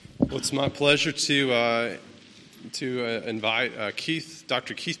Well, it's my pleasure to invite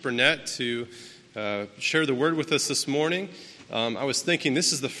Dr. Keith Burnett to share the word with us this morning. I was thinking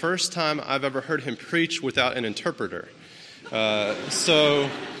this is the first time I've ever heard him preach without an interpreter. So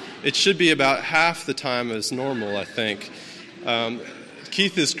it should be about half the time as normal, I think.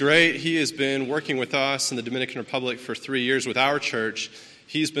 Keith is great. He has been working with us in the Dominican Republic for 3 years with our church.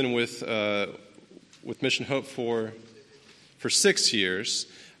 He's been with Mission Hope for 6 years.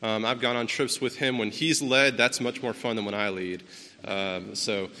 I've gone on trips with him. When he's led, that's much more fun than when I lead.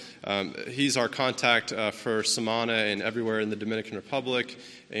 So he's our contact for Samana and everywhere in the Dominican Republic,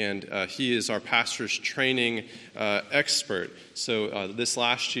 and he is our pastor's training expert. So this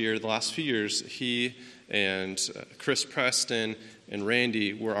last year, the last few years, he and Chris Preston and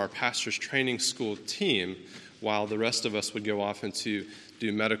Randy were our pastor's training school team, while the rest of us would go off and to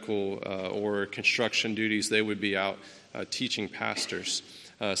do medical or construction duties. They would be out teaching pastors.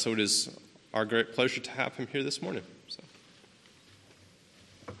 So it is our great pleasure to have him here this morning. So.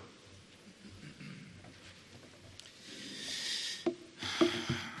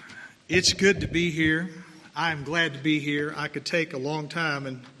 It's good to be here. I'm glad to be here. I could take a long time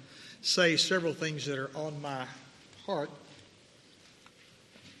and say several things that are on my heart.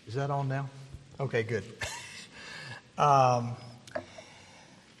 Is that on now? Okay, good.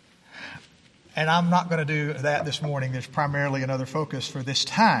 And I'm not going to do that this morning. There's primarily another focus for this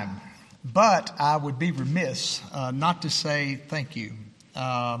time. But I would be remiss not to say thank you.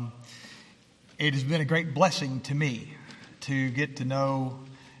 It has been a great blessing to me to get to know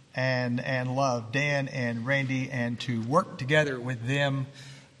and love Dan and Randy and to work together with them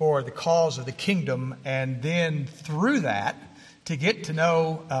for the cause of the kingdom. And then through that, to get to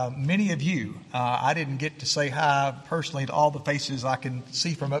know many of you. I didn't get to say hi personally to all the faces I can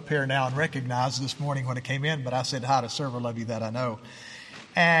see from up here now and recognize this morning when I came in, but I said hi to several of you that I know.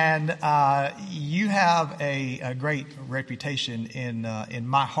 And you have a great reputation in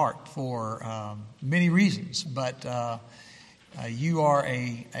my heart for many reasons, but you are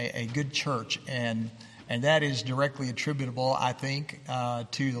a good church, and that is directly attributable, I think,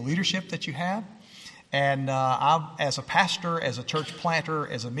 to the leadership that you have. And as a pastor, as a church planter,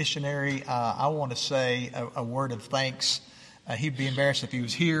 as a missionary, I want to say a word of thanks. He'd be embarrassed if he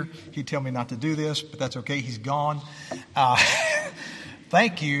was here. He'd tell me not to do this, but that's okay. He's gone.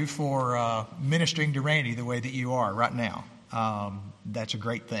 Thank you for ministering to Randy the way that you are right now. That's a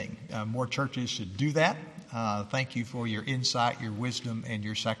great thing. More churches should do that. Thank you for your insight, your wisdom, and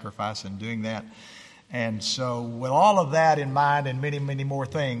your sacrifice in doing that. And so with all of that in mind and many, many more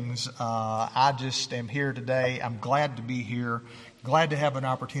things, I just am here today. I'm glad to be here, glad to have an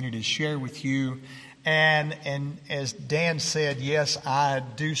opportunity to share with you. And as Dan said, yes, I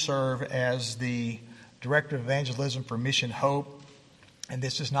do serve as the Director of Evangelism for Mission Hope. And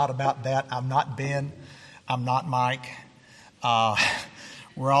this is not about that. I'm not Ben. I'm not Mike.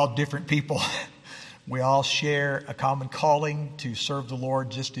 We're all different people. We all share a common calling to serve the Lord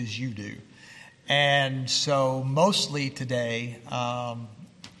just as you do. And so mostly today,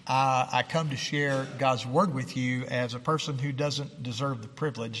 I come to share God's Word with you as a person who doesn't deserve the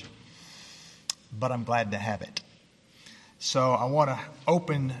privilege, but I'm glad to have it. So I want to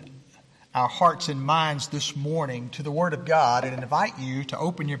open our hearts and minds this morning to the Word of God and invite you to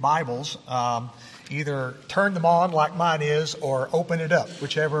open your Bibles, either turn them on like mine is or open it up,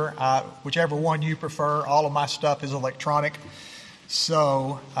 whichever one you prefer. All of my stuff is electronic.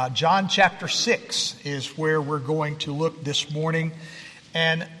 So John chapter 6 is where we're going to look this morning.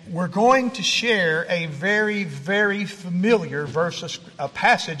 And we're going to share a very, very familiar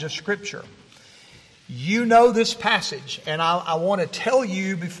passage of Scripture. You know this passage, and I want to tell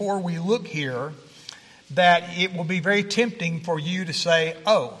you before we look here that it will be very tempting for you to say,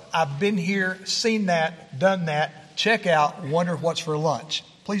 oh, I've been here, seen that, done that, check out, wonder what's for lunch.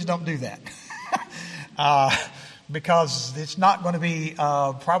 Please don't do that. Because it's not going to be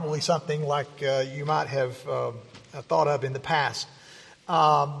probably something like you might have thought of in the past.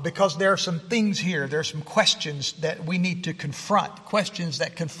 Because there are some things here, there are some questions that we need to confront, questions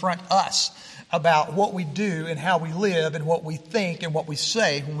that confront us about what we do and how we live and what we think and what we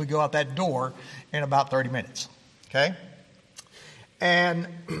say when we go out that door in about 30 minutes. Okay? And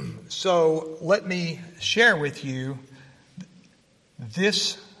so let me share with you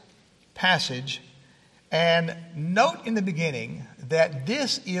this passage. And note in the beginning that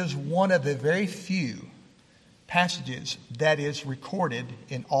this is one of the very few passages that is recorded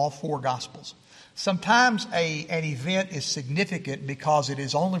in all four Gospels. Sometimes an event is significant because it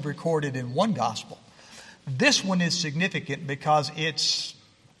is only recorded in one Gospel. This one is significant because it's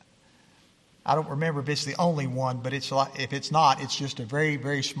I don't remember if it's the only one, but if it's not, it's just a very,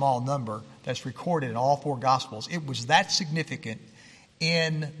 very small number that's recorded in all 4 Gospels. It was that significant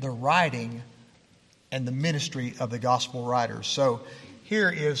in the writing and the ministry of the Gospel writers. So here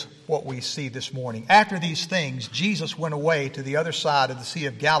is what we see this morning. After these things, Jesus went away to the other side of the Sea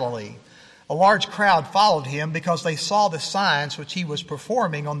of Galilee. A large crowd followed him because they saw the signs which he was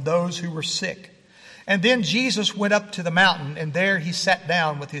performing on those who were sick. And then Jesus went up to the mountain, and there he sat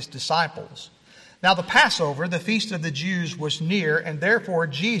down with his disciples. Now the Passover, the feast of the Jews, was near, and therefore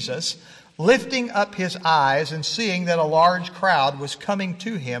Jesus, lifting up his eyes and seeing that a large crowd was coming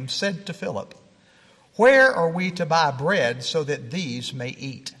to him, said to Philip, "Where are we to buy bread so that these may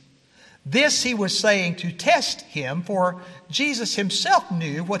eat?" This he was saying to test him, for Jesus himself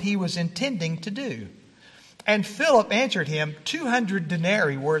knew what he was intending to do. And Philip answered him, 200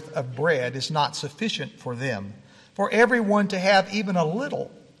 denarii worth of bread is not sufficient for them, for everyone to have even a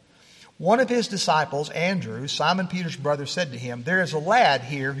little. One of his disciples, Andrew, Simon Peter's brother, said to him, "There is a lad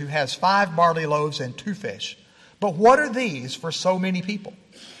here who has 5 barley loaves and 2 fish. But what are these for so many people?"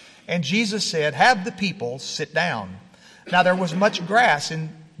 And Jesus said, "Have the people sit down." Now there was much grass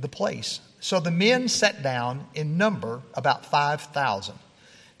in the place, so the men sat down, in number about 5,000.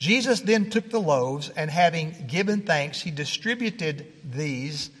 Jesus then took the loaves, and having given thanks, he distributed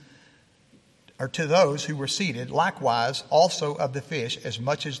these to those who were seated, likewise also of the fish, as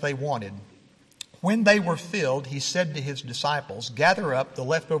much as they wanted. When they were filled, he said to his disciples, "Gather up the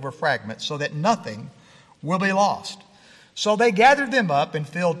leftover fragments, so that nothing will be lost." So they gathered them up and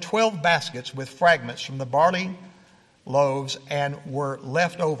filled 12 baskets with fragments from the barley loaves, and were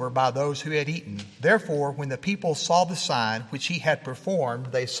left over by those who had eaten. Therefore, when the people saw the sign which he had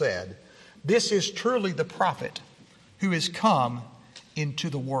performed, they said, "This is truly the prophet who is come into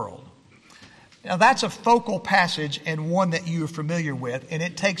the world." Now that's a focal passage, and one that you are familiar with, and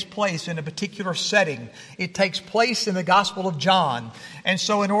it takes place in a particular setting. It takes place in the Gospel of John. And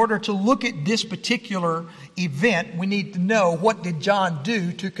so in order to look at this particular event, we need to know, what did John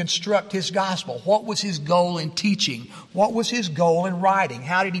do to construct his gospel? What was his goal in teaching? What was his goal in writing?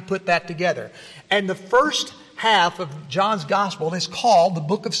 How did he put that together? And the first half of John's gospel is called the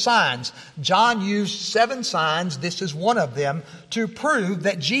Book of Signs. John used 7 signs, this is one of them, to prove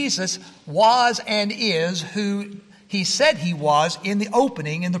that Jesus was and is who he said he was in the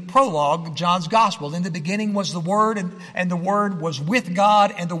opening, in the prologue of John's gospel. In the beginning was the Word, and the Word was with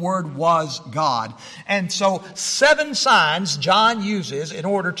God, and the Word was God. And so 7 signs John uses in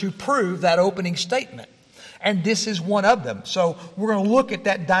order to prove that opening statement. And this is one of them. So we're going to look at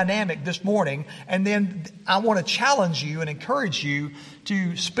that dynamic this morning. And then I want to challenge you and encourage you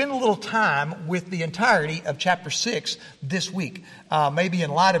to spend a little time with the entirety of chapter 6 this week. Maybe in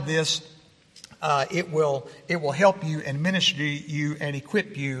light of this, it will help you and minister you and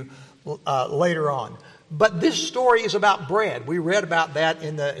equip you later on. But this story is about bread. We read about that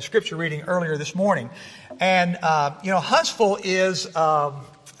in the scripture reading earlier this morning. And, Huntsville is a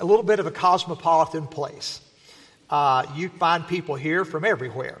little bit of a cosmopolitan place. You find people here from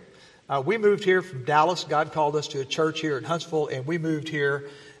everywhere. We moved here from Dallas. God called us to a church here in Huntsville, and we moved here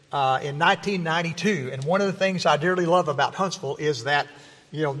in 1992. And one of the things I dearly love about Huntsville is that,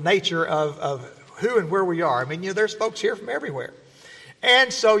 nature of who and where we are. I mean, there's folks here from everywhere.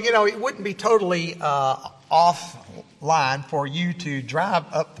 And so, it wouldn't be totally offline for you to drive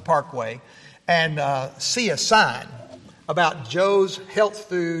up the Parkway and see a sign about Joe's Health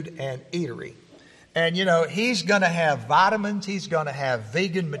Food and Eatery. And, he's going to have vitamins, he's going to have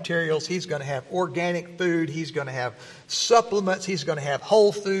vegan materials, he's going to have organic food, he's going to have supplements, he's going to have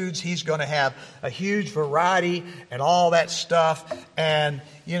whole foods, he's going to have a huge variety and all that stuff. And,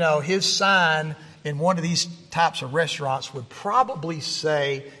 his sign in one of these types of restaurants would probably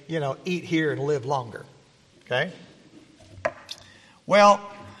say, eat here and live longer. Okay? Well,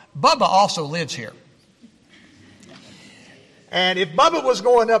 Bubba also lives here. And if Bubba was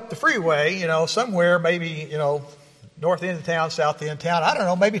going up the freeway, somewhere, maybe, north end of town, south end of town, I don't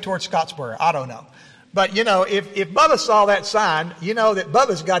know, maybe towards Scottsboro, I don't know. But, if Bubba saw that sign, that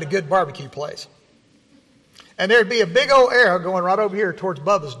Bubba's got a good barbecue place. And there'd be a big old arrow going right over here towards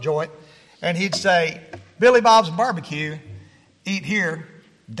Bubba's joint. And he'd say, "Billy Bob's Barbecue, eat here,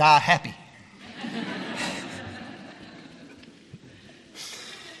 die happy."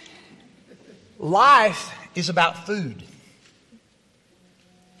 Life is about food.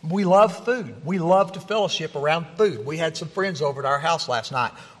 We love food. We love to fellowship around food. We had some friends over at our house last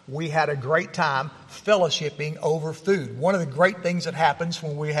night. We had a great time fellowshipping over food. One of the great things that happens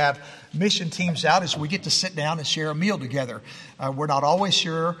when we have mission teams out is we get to sit down and share a meal together. We're not always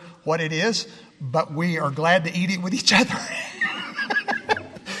sure what it is, but we are glad to eat it with each other.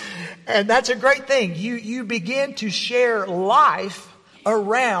 And that's a great thing. You begin to share life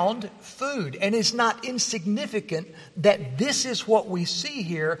around food. And it's not insignificant that this is what we see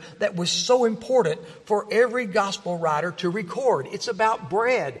here that was so important for every gospel writer to record. It's about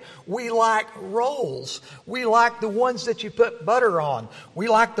bread. We like rolls. We like the ones that you put butter on. We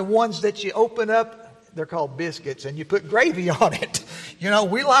like the ones that you open up. They're called biscuits, and you put gravy on it.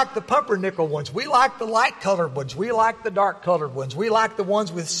 We like the pumpernickel ones. We like the light-colored ones. We like the dark-colored ones. We like the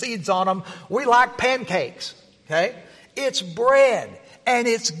ones with seeds on them. We like pancakes, okay? It's bread, and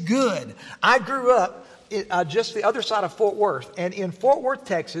it's good. I grew up just the other side of Fort Worth, and in Fort Worth,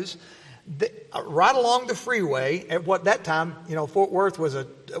 Texas, right along the freeway, at what that time, Fort Worth was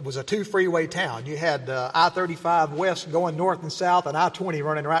a two-freeway town. You had I-35 west going north and south, and I-20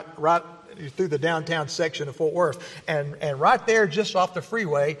 running right through the downtown section of Fort Worth. And right there, just off the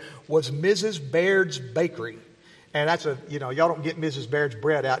freeway, was Mrs. Baird's Bakery. And that's y'all don't get Mrs. Baird's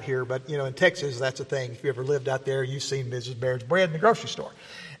bread out here, but, in Texas, that's a thing. If you ever lived out there, you've seen Mrs. Baird's bread in the grocery store.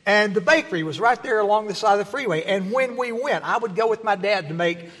 And the bakery was right there along the side of the freeway. And when we went, I would go with my dad to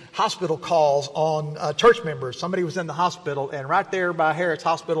make hospital calls on church members. Somebody was in the hospital, and right there by Harris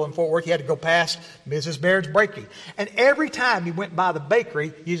Hospital in Fort Worth, you had to go past Mrs. Baird's Bakery. And every time you went by the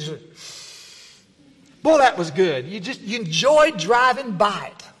bakery, you just, boy, that was good. You enjoyed driving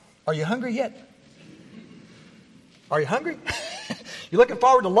by it. Are you hungry yet? Are you hungry? You looking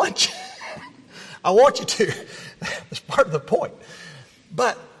forward to lunch? I want you to. That's part of the point.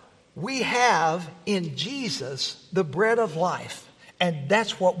 But we have in Jesus the bread of life. And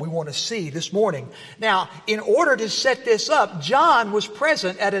that's what we want to see this morning. Now, in order to set this up, John was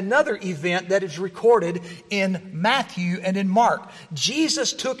present at another event that is recorded in Matthew and in Mark.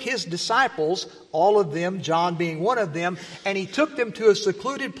 Jesus took his disciples, all of them, John being one of them, and he took them to a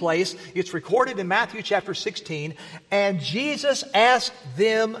secluded place. It's recorded in Matthew chapter 16. And Jesus asked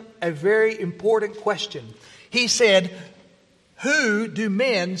them a very important question. He said, "Who do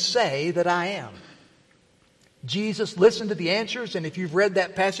men say that I am?" Jesus listened to the answers, and if you've read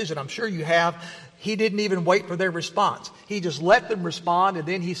that passage, and I'm sure you have, he didn't even wait for their response. He just let them respond, and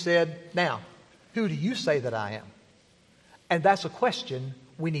then he said, "Now, who do you say that I am?" And that's a question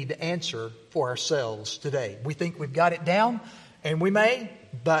we need to answer for ourselves today. We think we've got it down, and we may,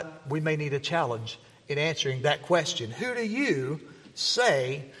 but we may need a challenge in answering that question. Who do you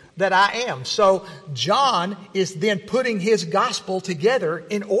say that I am? So John is then putting his gospel together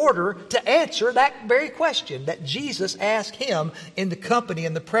in order to answer that very question that Jesus asked him in the company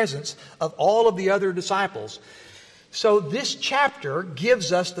and the presence of all of the other disciples. So this chapter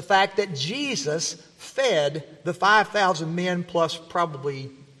gives us the fact that Jesus fed the 5,000 men plus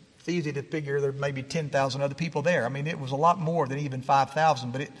probably, it's easy to figure there may be 10,000 other people there. I mean, it was a lot more than even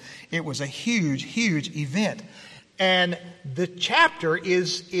 5,000, but it was a huge, huge event. And the chapter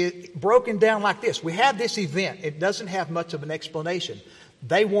is broken down like this. We have this event. It doesn't have much of an explanation.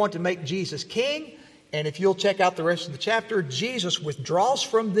 They want to make Jesus king. And if you'll check out the rest of the chapter, Jesus withdraws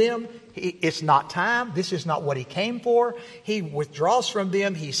from them. It's not time. This is not what he came for. He withdraws from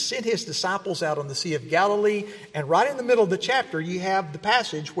them. He sent his disciples out on the Sea of Galilee. And right in the middle of the chapter, you have the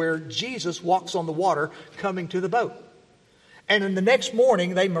passage where Jesus walks on the water coming to the boat. And then the next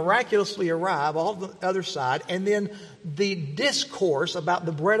morning, they miraculously arrive on the other side. And then the discourse about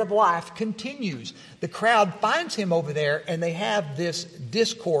the bread of life continues. The crowd finds him over there, and they have this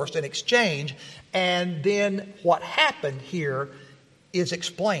discourse and exchange. And then what happened here is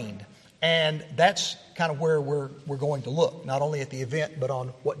explained. And that's kind of where we're going to look, not only at the event, but on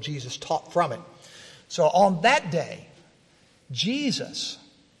what Jesus taught from it. So on that day, Jesus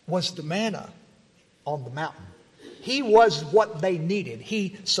was the manna on the mountain. He was what they needed.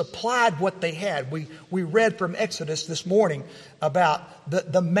 He supplied what they had. We read from Exodus this morning about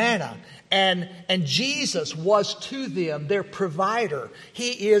the manna. And Jesus was to them their provider.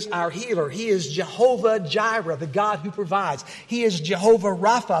 He is our healer. He is Jehovah Jireh, the God who provides. He is Jehovah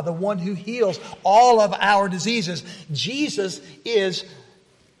Rapha, the one who heals all of our diseases. Jesus is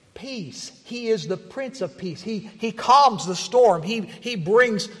peace. He is the Prince of Peace. He calms the storm. He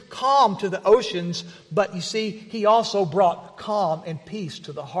brings calm to the oceans. But you see, he also brought calm and peace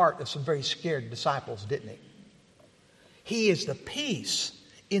to the heart of some very scared disciples, didn't he? He is the peace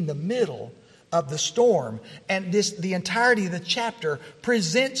in the middle of the storm. And the entirety of the chapter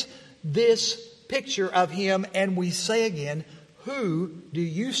presents this picture of him. And we say again, who do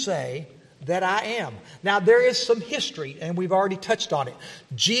you say that I am? Now, there is some history, and we've already touched on it.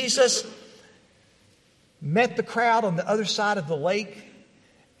 Jesus met the crowd on the other side of the lake,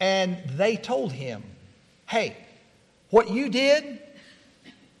 and they told him, "Hey, what you did,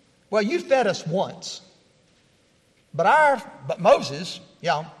 well, you fed us once. But Moses,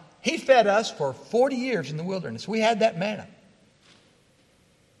 He fed us for 40 years in the wilderness. We had that manna.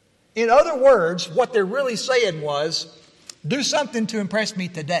 In other words, what they're really saying was, do something to impress me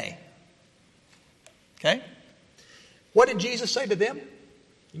today. Okay? What did Jesus say to them? You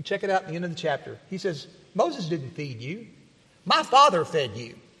can check it out at the end of the chapter. He says, Moses didn't feed you. My Father fed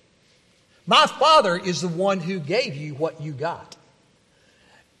you. My Father is the one who gave you what you got.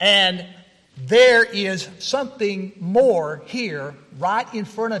 And there is something more here right in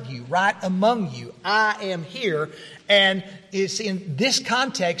front of you, right among you. I am here. And it's in this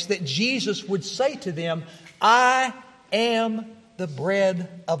context that Jesus would say to them, I am the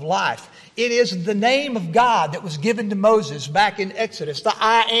bread of life. It is the name of God that was given to Moses back in Exodus. The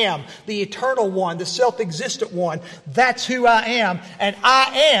I am, the eternal one, the self-existent one. That's who I am. And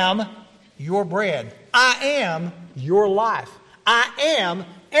I am your bread. I am your life. I am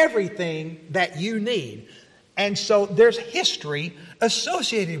everything that you need. And so there's history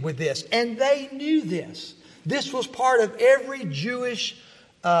associated with this. And they knew this. This was part of every Jewish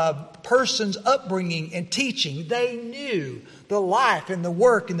person's upbringing and teaching. They knew the life and the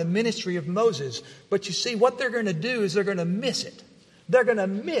work and the ministry of Moses. But you see, what they're going to do is they're going to miss it. They're going to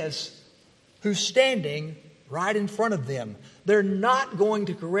miss who's standing right in front of them. They're not going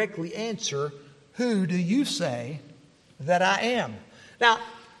to correctly answer, who do you say that I am? Now,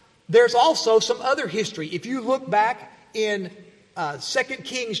 there's also some other history. If you look back in 2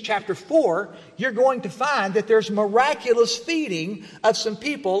 Kings chapter 4, you're going to find that there's miraculous feeding of some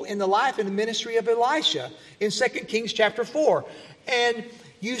people in the life and the ministry of Elisha in 2 Kings chapter 4. And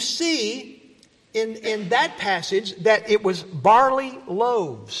you see in that passage that it was barley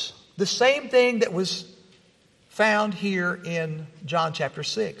loaves. The same thing that was found here in John chapter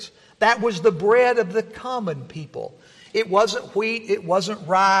 6. That was the bread of the common people. It wasn't wheat, it wasn't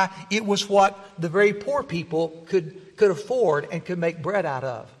rye, it was what the very poor people could afford and could make bread out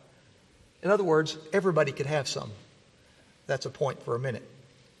of. In other words, everybody could have some. That's a point for a minute.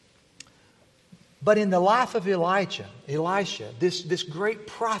 But in the life of Elisha, this great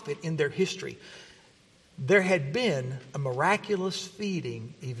prophet in their history, there had been a miraculous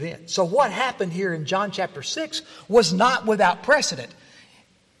feeding event. So what happened here in John chapter 6 was not without precedent.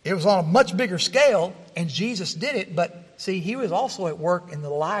 It was on a much bigger scale, and Jesus did it. But see, He was also at work in the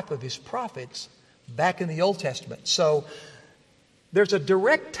life of His prophets back in the Old Testament. So there's a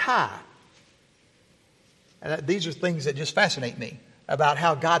direct tie. And these are things that just fascinate me about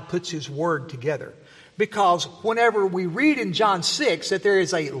how God puts His Word together. Because whenever we read in John 6 that there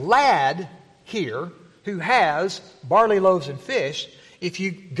is a lad here who has barley loaves and fish, if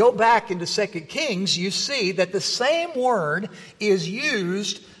you go back into 2 Kings, you see that the same word is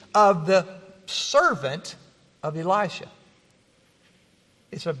used of the servant of Elisha.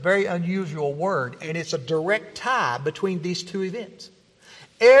 It's a very unusual word, and it's a direct tie between these two events.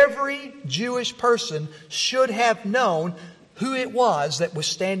 Every Jewish person should have known who it was that was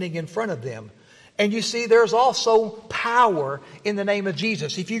standing in front of them. And you see, there's also power in the name of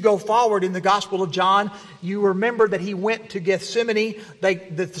Jesus. If you go forward in the Gospel of John, you remember that He went to Gethsemane.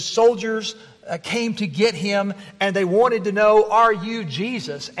 The soldiers came to get Him, and they wanted to know, are you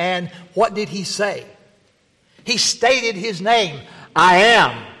Jesus? And what did He say? He stated His name, I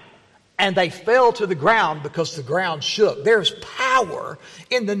am. And they fell to the ground because the ground shook. There's power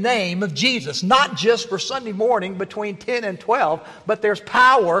in the name of Jesus. Not just for Sunday morning between 10 and 12, but there's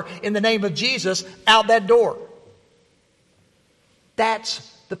power in the name of Jesus out that door. That's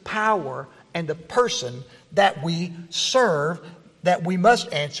the power and the person that we serve, that we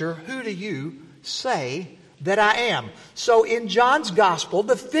must answer, who do you say that I am? So in John's Gospel,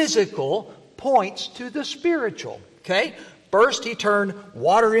 the physical points to the spiritual. Okay? First, He turned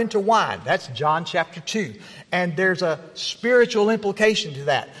water into wine. That's John chapter 2. And there's a spiritual implication to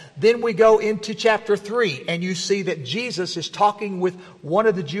that. Then we go into chapter 3, and you see that Jesus is talking with one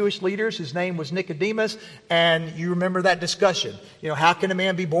of the Jewish leaders. His name was Nicodemus, and you remember that discussion. You know, how can a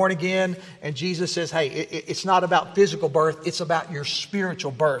man be born again? And Jesus says, hey, it's not about physical birth. It's about your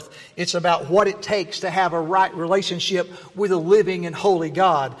spiritual birth. It's about what it takes to have a right relationship with a living and holy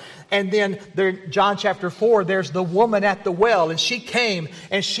God. And then there, John chapter 4, there's the woman at the well, and she came,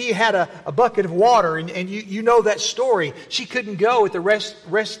 and she had a bucket of water, and you know that story. She couldn't go with the rest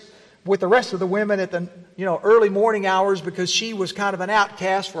of the women at the early morning hours because she was kind of an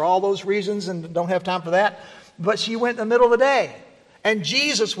outcast for all those reasons, and don't have time for that. But she went in the middle of the day. And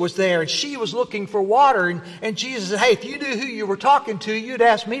Jesus was there, and she was looking for water. And Jesus said, hey, if you knew who you were talking to, you'd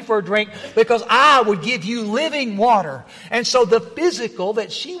ask me for a drink because I would give you living water. And so the physical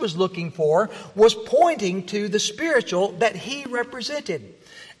that she was looking for was pointing to the spiritual that He represented.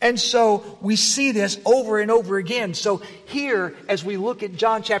 And so we see this over and over again. So here, as we look at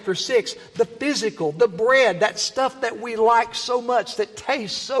John chapter 6, the physical, the bread, that stuff that we like so much, that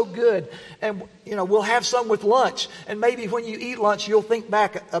tastes so good. And, we'll have some with lunch. And maybe when you eat lunch, you'll think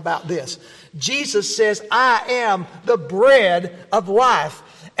back about this. Jesus says, I am the bread of life.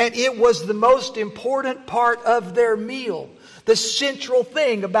 And it was the most important part of their meal. The central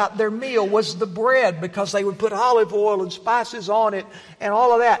thing about their meal was the bread, because they would put olive oil and spices on it and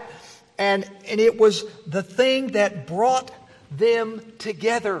all of that. And it was the thing that brought them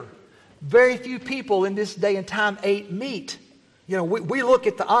together. Very few people in this day and time ate meat. We look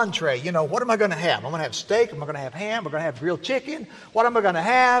at the entree. What am I going to have? I'm going to have steak. Am I going to have ham? Am I going to have grilled chicken? What am I going to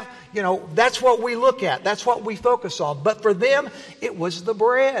have? That's what we look at. That's what we focus on. But for them, it was the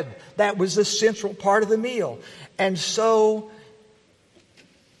bread. That was the central part of the meal. And so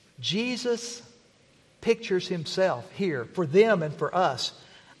Jesus pictures himself here for them and for us.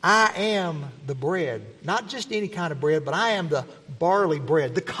 I am the bread, not just any kind of bread, but I am the barley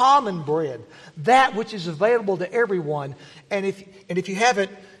bread, the common bread, that which is available to everyone. And if you haven't,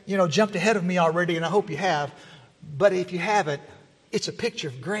 jumped ahead of me already, and I hope you have, but if you haven't, it's a picture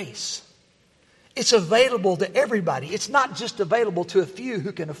of grace. It's available to everybody. It's not just available to a few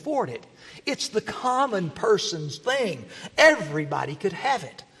who can afford it. It's the common person's thing. Everybody could have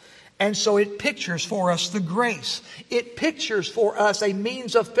it. And so it pictures for us the grace. It pictures for us a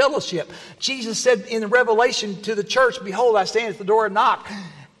means of fellowship. Jesus said in the Revelation to the church, behold, I stand at the door and knock.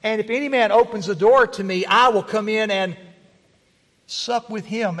 And if any man opens the door to me, I will come in and sup with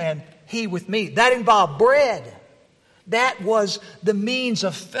him and he with me. That involved bread. That was the means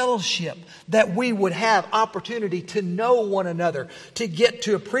of fellowship, that we would have opportunity to know one another, to get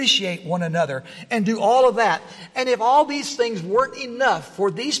to appreciate one another, and do all of that. And if all these things weren't enough for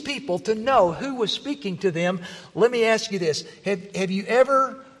these people to know who was speaking to them, let me ask you this. Have you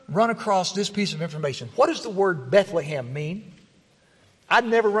ever run across this piece of information? What does the word Bethlehem mean? I'd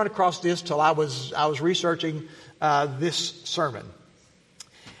never run across this till I was researching this sermon.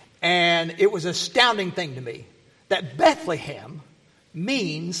 And it was an astounding thing to me that Bethlehem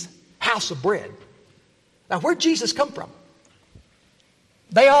means house of bread. Now, where'd Jesus come from?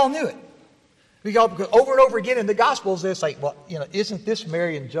 They all knew it. Because over and over again in the Gospels, they say, well, isn't this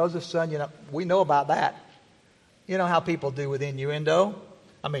Mary and Joseph's son? We know about that. You know how people do with innuendo.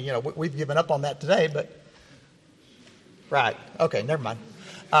 I mean, we've given up on that today, but... Right. Okay, never mind.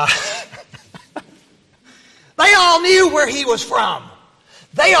 They all knew where he was from.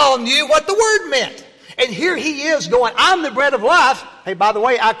 They all knew what the word meant. And here he is going, I'm the bread of life. Hey, by the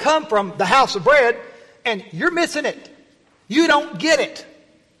way, I come from the house of bread, and you're missing it. You don't get it.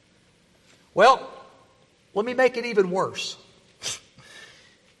 Well, let me make it even worse.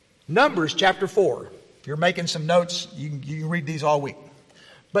 Numbers chapter 4. If you're making some notes, you can read these all week.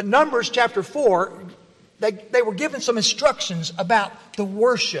 But Numbers chapter 4, they were given some instructions about the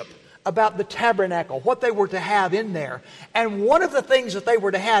worship, about the tabernacle, what they were to have in there. And one of the things that they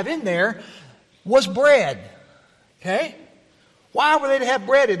were to have in there was bread. Okay? Why were they to have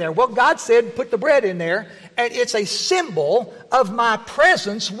bread in there? Well, God said, put the bread in there, and it's a symbol of my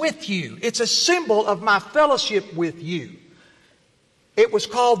presence with you. It's a symbol of my fellowship with you. It was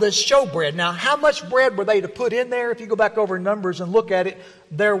called the showbread. Now, how much bread were they to put in there? If you go back over Numbers and look at it,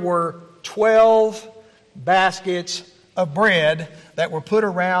 there were 12 baskets of bread that were put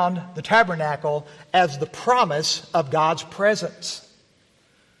around the tabernacle as the promise of God's presence.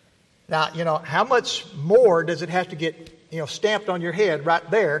 Now, how much more does it have to get, stamped on your head right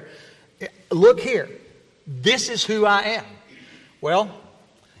there? Look here. This is who I am. Well,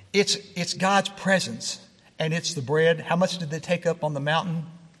 it's God's presence, and it's the bread. How much did they take up on the mountain?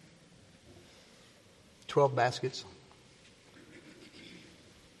 12 baskets.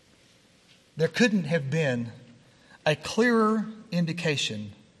 There couldn't have been a clearer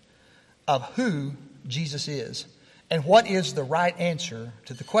indication of who Jesus is. And what is the right answer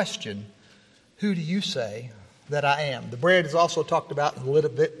to the question, who do you say that I am? The bread is also talked about in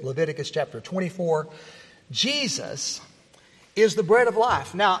Leviticus chapter 24. Jesus is the bread of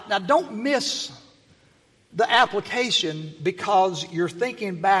life. Now don't miss the application, because you're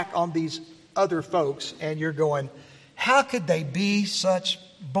thinking back on these other folks and you're going, how could they be such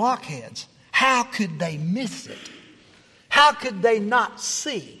blockheads? How could they miss it? How could they not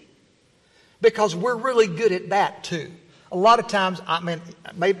see? Because we're really good at that too. A lot of times,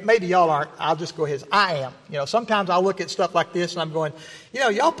 maybe y'all aren't. I'll just go ahead. I am. Sometimes I'll look at stuff like this and I'm going,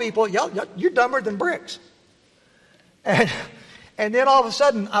 y'all people, you're dumber than bricks. And then all of a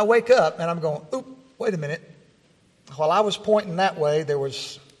sudden I wake up and I'm going, oop, wait a minute. While I was pointing that way, there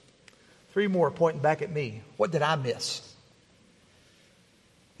was 3 more pointing back at me. What did I miss?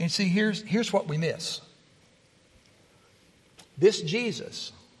 And see, here's what we miss. This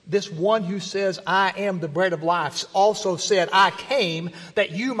Jesus, this one who says, I am the bread of life, also said, I came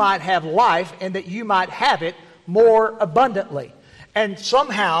that you might have life and that you might have it more abundantly. And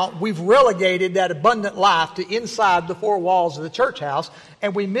somehow we've relegated that abundant life to inside the four walls of the church house,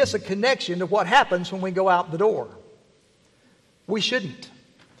 and we miss a connection to what happens when we go out the door. We shouldn't.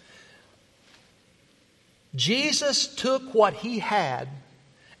 Jesus took what he had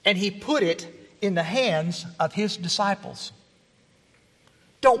and he put it in the hands of his disciples.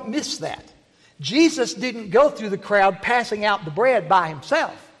 Don't miss that. Jesus didn't go through the crowd passing out the bread by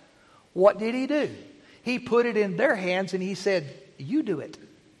himself. What did he do? He put it in their hands and he said, you do it.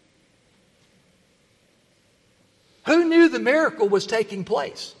 Who knew the miracle was taking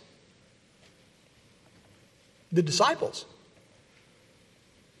place? The disciples.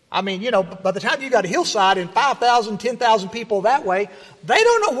 I mean, by the time you got a hillside and 5,000, 10,000 people that way, they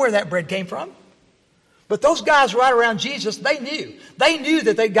don't know where that bread came from. But those guys right around Jesus, they knew. They knew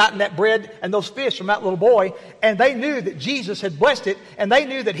that they'd gotten that bread and those fish from that little boy, and they knew that Jesus had blessed it, and they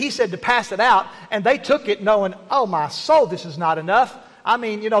knew that he said to pass it out, and they took it knowing, oh my soul, this is not enough. I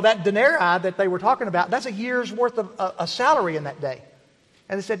mean, that denarii that they were talking about, that's a year's worth of a salary in that day.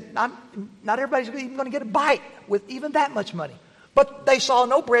 And they said, not everybody's even going to get a bite with even that much money. But they saw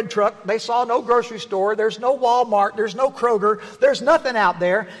no bread truck. They saw no grocery store. There's no Walmart. There's no Kroger. There's nothing out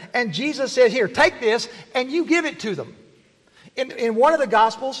there. And Jesus said, here, take this and you give it to them. In one of the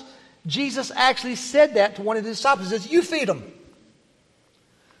Gospels, Jesus actually said that to one of his disciples. He says, you feed them.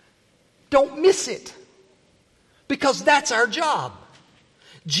 Don't miss it. Because that's our job.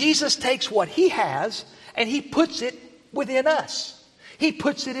 Jesus takes what he has and he puts it within us. He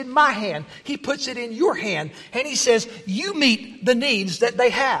puts it in my hand. He puts it in your hand. And he says, you meet the needs that they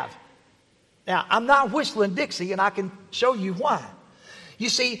have. Now, I'm not whistling Dixie, and I can show you why. You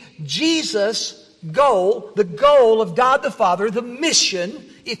see, Jesus' goal, the goal of God the Father, the mission,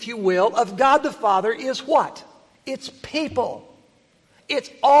 if you will, of God the Father is what? It's people. It's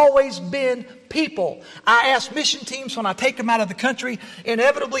always been people. I ask mission teams when I take them out of the country,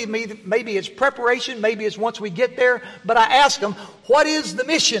 inevitably, maybe it's preparation, maybe it's once we get there, but I ask them, what is the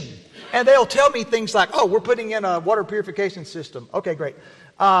mission? And they'll tell me things like, oh, we're putting in a water purification system. Okay, great.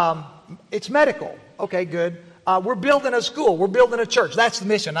 It's medical. Okay, good. We're building a school. We're building a church. That's the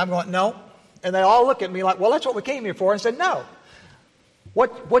mission. I'm going, no. And they all look at me like, well, that's what we came here for. And I said, no.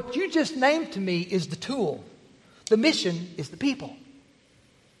 What you just named to me is the tool. The mission is the people.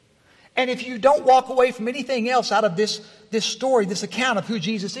 And if you don't walk away from anything else out of this story, this account of who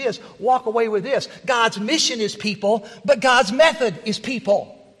Jesus is, walk away with this. God's mission is people, but God's method is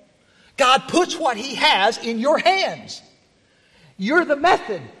people. God puts what he has in your hands. You're the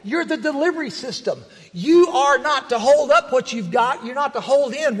method. You're the delivery system. You are not to hold up what you've got. You're not to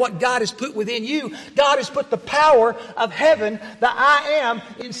hold in what God has put within you. God has put the power of heaven, the I am,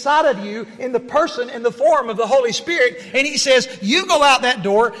 inside of you in the person and the form of the Holy Spirit. And he says, you go out that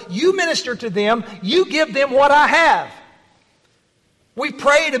door, you minister to them, you give them what I have. We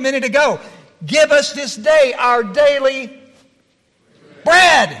prayed a minute ago, give us this day our daily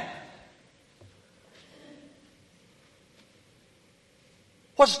bread.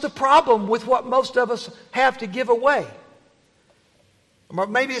 What's the problem with what most of us have to give away?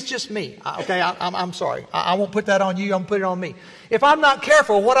 Maybe it's just me. Okay, I'm sorry. I won't put that on you. I'm going to put it on me. If I'm not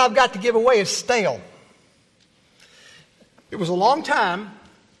careful, what I've got to give away is stale. It was a long time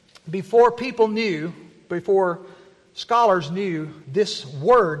before scholars knew this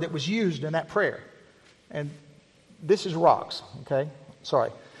word that was used in that prayer. And this is rocks, okay? Sorry.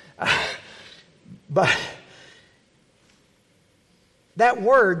 But that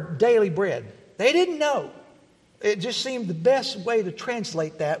word, daily bread, they didn't know. It just seemed the best way to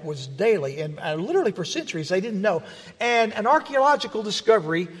translate that was daily. And literally for centuries, they didn't know. And an archaeological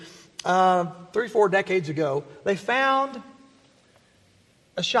discovery 3-4 decades ago, they found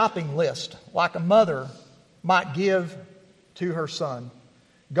a shopping list like a mother might give to her son.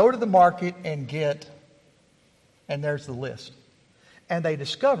 Go to the market and get, and there's the list. And they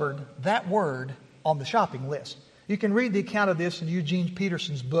discovered that word on the shopping list. You can read the account of this in Eugene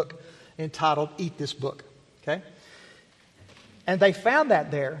Peterson's book entitled Eat This Book. Okay? And they found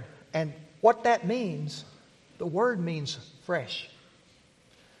that there. And what that means, the word means fresh.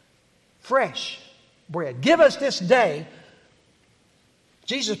 Fresh bread. Give us this day.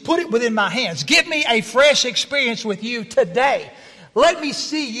 Jesus, put it within my hands. Give me a fresh experience with you today. Let me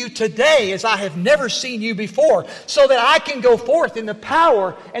see you today as I have never seen you before, so that I can go forth in the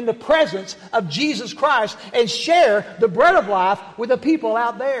power and the presence of Jesus Christ and share the bread of life with the people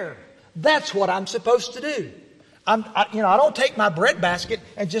out there. That's what I'm supposed to do. I don't take my bread basket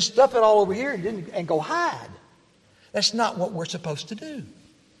and just stuff it all over here and go hide. That's not what we're supposed to do.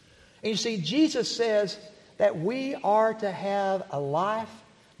 And you see, Jesus says that we are to have a life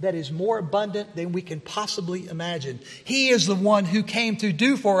that is more abundant than we can possibly imagine. He is the one who came to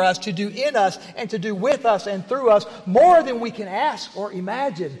do for us, to do in us, and to do with us and through us more than we can ask or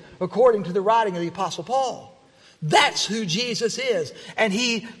imagine, according to the writing of the Apostle Paul. That's who Jesus is. And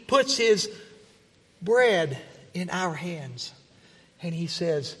He puts His bread in our hands. And He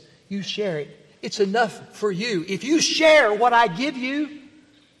says, you share it. It's enough for you. If you share what I give you,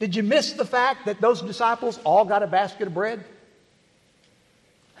 did you miss the fact that those disciples all got a basket of bread?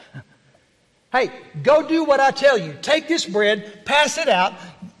 Hey, go do what I tell you. Take this bread, pass it out.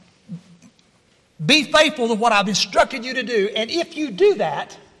 Be faithful to what I've instructed you to do. And if you do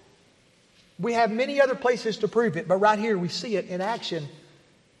that, we have many other places to prove it, but right here we see it in action.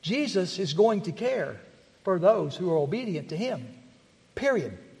 Jesus is going to care for those who are obedient to Him.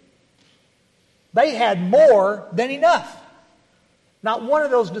 Period. They had more than enough. Not one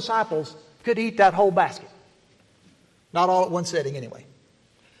of those disciples could eat that whole basket. Not all at one sitting anyway.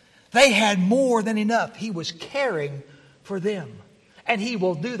 They had more than enough. He was caring for them. And He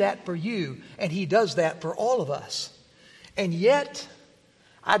will do that for you. And He does that for all of us. And yet,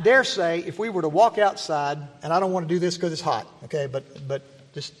 I dare say, if we were to walk outside, and I don't want to do this because it's hot, okay,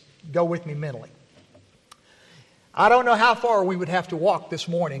 but just go with me mentally. I don't know how far we would have to walk this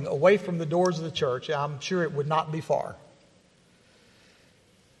morning away from the doors of the church. I'm sure it would not be far.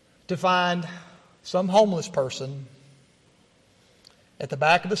 To find some homeless person at the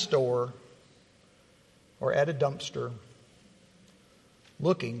back of the store or at a dumpster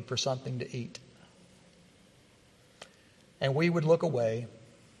looking for something to eat. And we would look away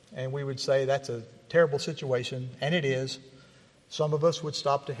and we would say, that's a terrible situation, and it is. Some of us would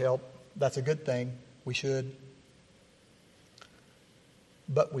stop to help. That's a good thing. We should.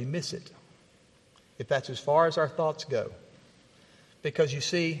 But we miss it if that's as far as our thoughts go. Because you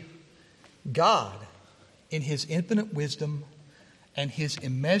see, God, in His infinite wisdom and His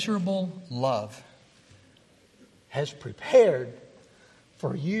immeasurable love, has prepared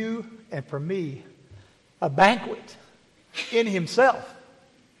for you and for me a banquet in Himself.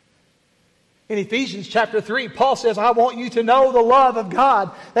 In Ephesians chapter 3, Paul says, I want you to know the love of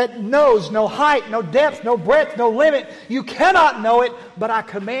God that knows no height, no depth, no breadth, no limit. You cannot know it, but I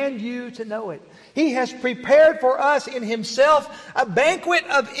command you to know it. He has prepared for us in Himself a banquet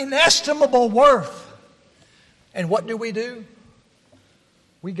of inestimable worth. And what do?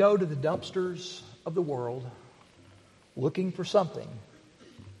 We go to the dumpsters of the world looking for something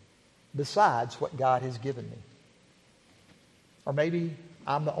besides what God has given me. Or maybe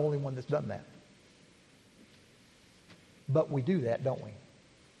I'm the only one that's done that. But we do that, don't we?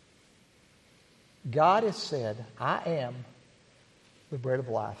 God has said, I am the bread of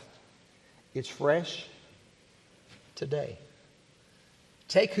life. It's fresh today.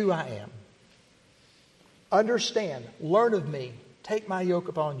 Take who I am. Understand. Learn of me. Take my yoke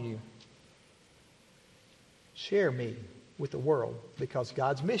upon you. Share me with the world, because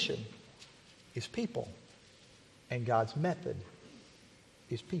God's mission is people and God's method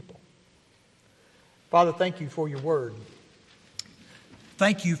is people. Father, thank you for your word.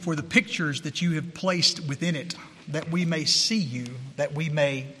 Thank you for the pictures that you have placed within it, that we may see you, that we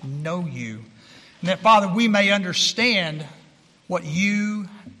may know you, and that, Father, we may understand what you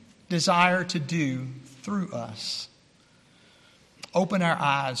desire to do through us. Open our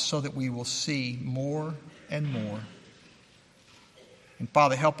eyes so that we will see more and more. And,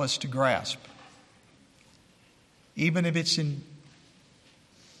 Father, help us to grasp, even if it's in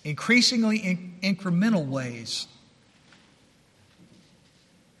increasingly incremental ways,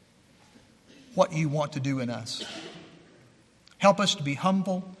 what you want to do in us. Help us to be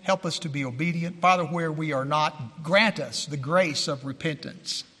humble. Help us to be obedient. Father, where we are not, grant us the grace of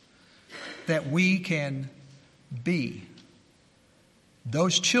repentance, that we can be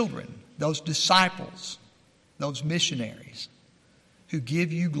those children, those disciples, those missionaries who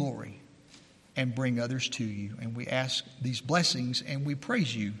give you glory and bring others to you. And we ask these blessings and we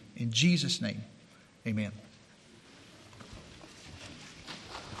praise you in Jesus' name. Amen.